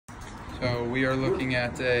So we are looking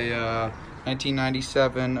at a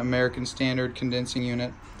 1997 American Standard condensing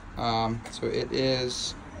unit. So it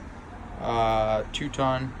is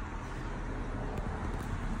 2-ton.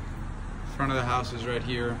 Front of the house is right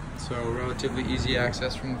here, so relatively easy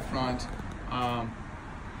access from the front.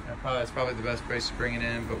 That's probably the best place to bring it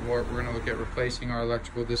in, but we're going to look at replacing our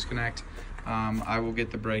electrical disconnect. I will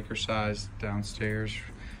get the breaker size downstairs.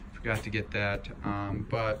 Forgot to get that,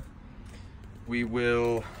 but we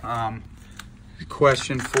will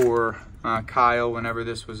question for Kyle whenever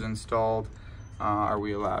this was installed. Are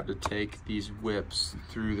we allowed to take these whips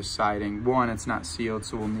through the siding? One, it's not sealed,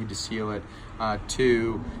 so we'll need to seal it.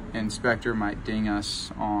 Two, inspector might ding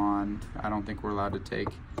us on, I don't think we're allowed to take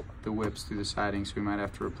the whips through the siding, so we might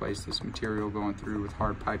have to replace this material going through with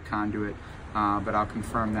hard pipe conduit, but I'll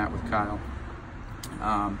confirm that with Kyle.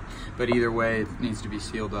 But either way, it needs to be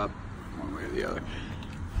sealed up one way or the other.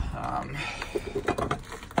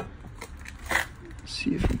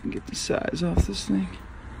 See if we can get the size off this thing.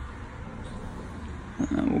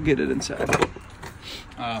 We'll get it inside.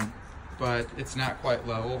 But it's not quite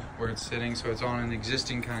level where it's sitting, so it's on an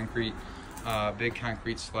existing concrete, big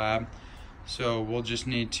concrete slab. So we'll just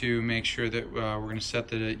need to make sure that we're going to set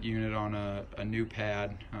the unit on a new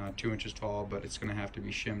pad, 2 inches tall, but it's going to have to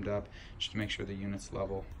be shimmed up just to make sure the unit's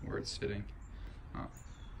level where it's sitting.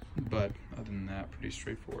 But other than that, pretty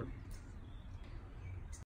straightforward.